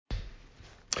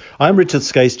I'm Richard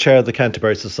Scase, Chair of the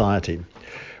Canterbury Society.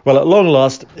 Well, at long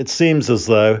last, it seems as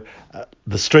though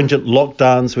the stringent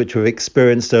lockdowns which we've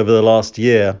experienced over the last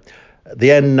year,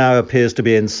 the end now appears to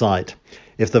be in sight.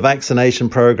 If the vaccination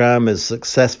programme is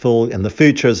successful in the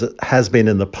future as it has been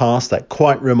in the past, that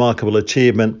quite remarkable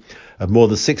achievement of more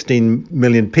than 16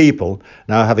 million people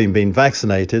now having been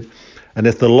vaccinated, and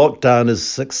if the lockdown is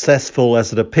successful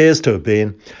as it appears to have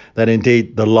been, then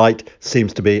indeed the light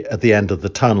seems to be at the end of the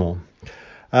tunnel.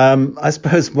 I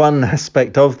suppose one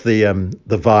aspect of the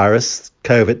virus,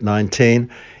 COVID-19,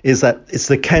 is that it's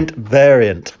the Kent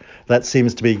variant that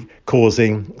seems to be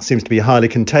highly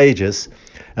contagious.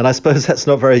 And I suppose that's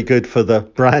not very good for the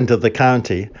brand of the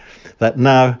county, that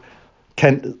now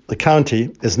Kent, the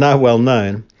county, is now well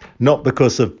known, not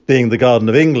because of being the Garden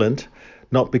of England,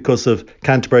 not because of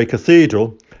Canterbury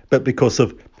Cathedral, but because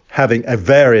of having a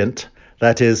variant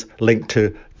that is linked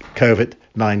to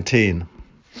COVID-19.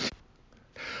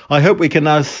 I hope we can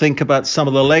now think about some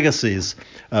of the legacies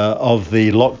of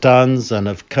the lockdowns and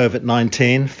of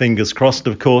COVID-19, fingers crossed,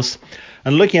 of course,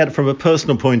 and looking at it from a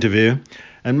personal point of view,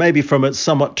 and maybe from a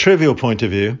somewhat trivial point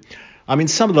of view. I mean,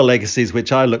 some of the legacies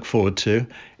which I look forward to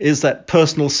is that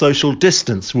personal social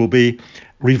distance will be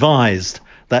revised,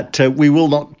 that we will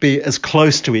not be as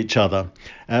close to each other,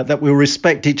 that we'll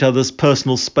respect each other's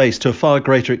personal space to a far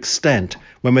greater extent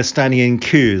when we're standing in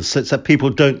queues, such that people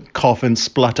don't cough and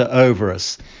splutter over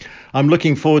us. I'm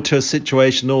looking forward to a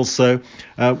situation also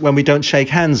when we don't shake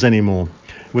hands anymore.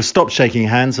 We'll stop shaking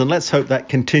hands, and let's hope that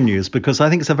continues, because I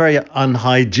think it's a very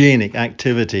unhygienic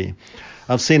activity.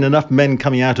 I've seen enough men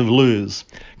coming out of loos,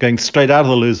 going straight out of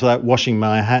the loos without washing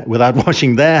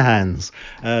their hands,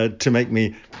 to make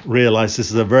me realise this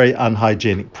is a very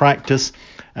unhygienic practice.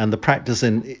 And the practice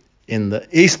in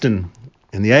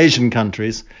the Asian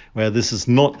countries, where this is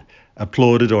not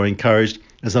applauded or encouraged,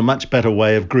 is a much better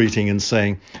way of greeting and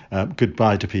saying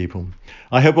goodbye to people.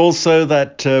 I hope also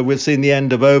that we've seen the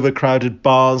end of overcrowded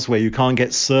bars where you can't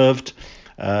get served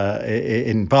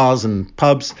in bars and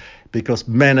pubs because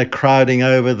men are crowding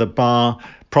over the bar,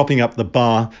 propping up the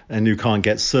bar, and you can't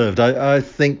get served. I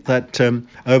think that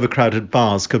overcrowded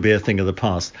bars could be a thing of the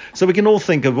past. So we can all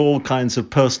think of all kinds of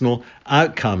personal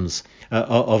outcomes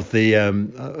of the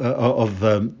ending of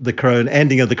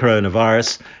the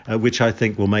coronavirus, which I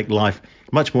think will make life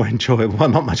much more enjoyable. Well,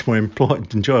 not much more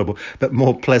enjoyable, but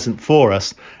more pleasant for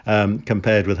us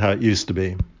compared with how it used to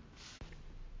be.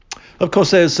 Of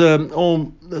course, there's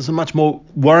a much more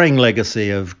worrying legacy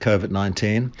of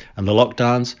COVID-19 and the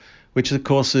lockdowns, which of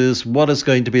course is what is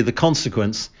going to be the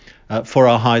consequence for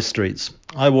our high streets.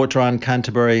 I walked around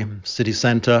Canterbury city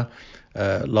centre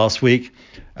last week,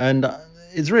 and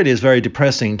it really is very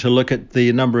depressing to look at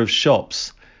the number of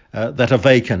shops that are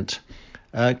vacant.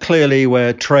 Clearly,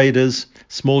 where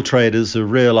small traders have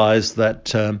realised that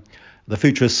the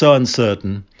future is so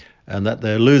uncertain and that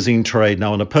they're losing trade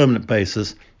now on a permanent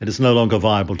basis, it is no longer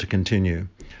viable to continue.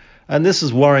 And this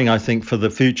is worrying, I think, for the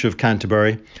future of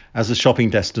Canterbury as a shopping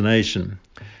destination.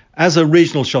 As a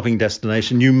regional shopping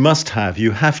destination, you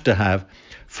have to have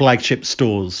flagship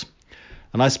stores.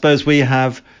 And I suppose we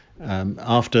have,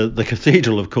 after the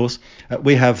cathedral, of course,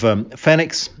 we have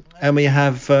Phoenix, and we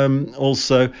have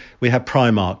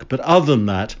Primark. But other than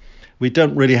that, we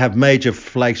don't really have major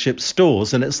flagship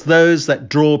stores, and it's those that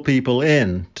draw people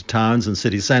in to towns and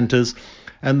city centres.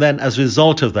 And then as a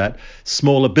result of that,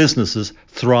 smaller businesses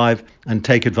thrive and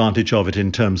take advantage of it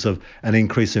in terms of an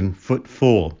increase in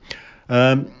footfall.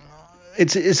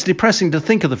 It's depressing to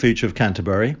think of the future of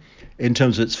Canterbury in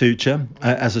terms of its future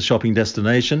as a shopping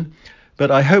destination. But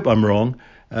I hope I'm wrong,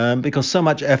 because so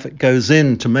much effort goes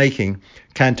into making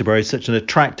Canterbury such an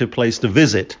attractive place to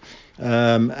visit,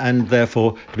 and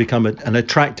therefore to become an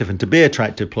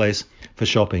attractive place for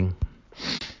shopping.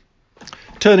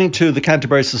 Turning to the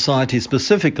Canterbury Society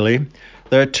specifically,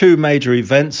 there are two major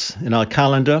events in our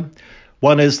calendar.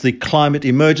 One is the climate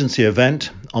emergency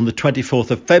event on the 24th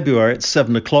of February at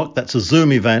 7 o'clock. That's a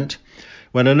Zoom event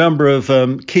when a number of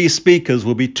key speakers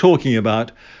will be talking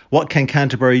about what can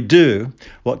Canterbury do,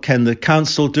 what can the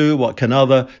council do, what can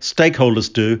other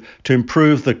stakeholders do to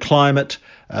improve the climate,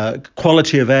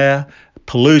 quality of air,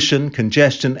 pollution,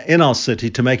 congestion in our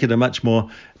city, to make it a much more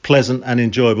pleasant and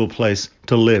enjoyable place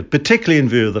to live, particularly in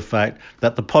view of the fact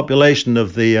that the population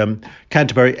of the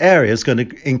Canterbury area is going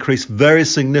to increase very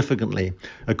significantly,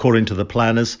 according to the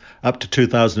planners, up to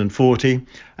 2040.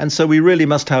 And so we really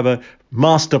must have a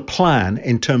master plan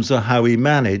in terms of how we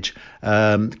manage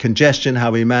congestion, how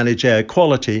we manage air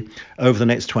quality over the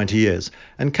next 20 years.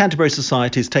 And Canterbury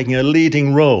Society is taking a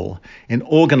leading role in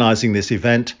organising this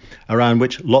event, around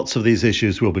which lots of these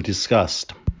issues will be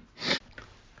discussed.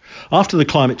 After the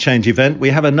climate change event, we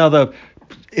have another,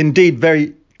 indeed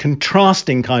very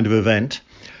contrasting kind of event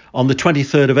on the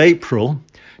 23rd of April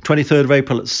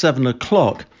at 7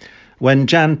 o'clock, when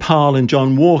Jan Pahl and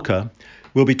John Walker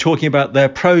will be talking about their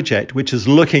project, which is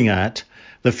looking at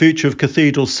the future of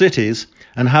cathedral cities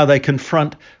and how they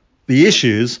confront the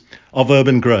issues of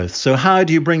urban growth. So how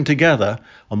do you bring together,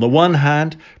 on the one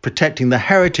hand, protecting the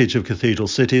heritage of cathedral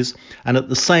cities and at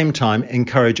the same time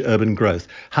encourage urban growth?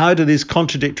 How do these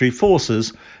contradictory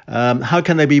forces, how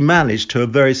can they be managed to a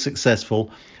very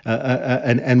successful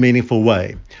and meaningful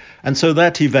way? And so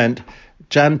that event,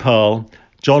 Jan Pahl,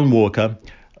 John Walker,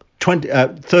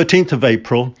 13th of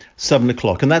April, 7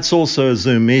 o'clock. And that's also a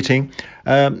Zoom meeting.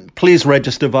 Please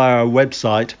register via our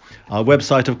website. Our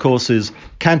website, of course, is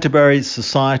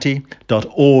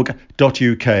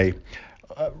canterburysociety.org.uk.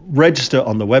 Register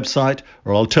on the website,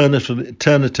 or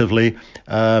alternatively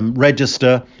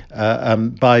register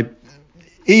by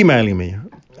emailing me,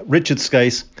 Richard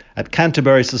Scase at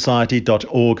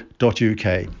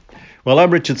canterburysociety.org.uk. Well,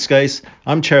 I'm Richard Scase.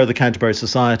 I'm chair of the Canterbury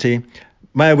Society.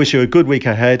 May I wish you a good week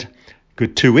ahead,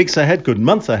 good 2 weeks ahead, good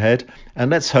month ahead,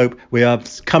 and let's hope we are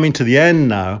coming to the end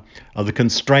now of the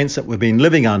constraints that we've been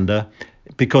living under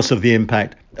because of the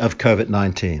impact of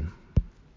COVID-19.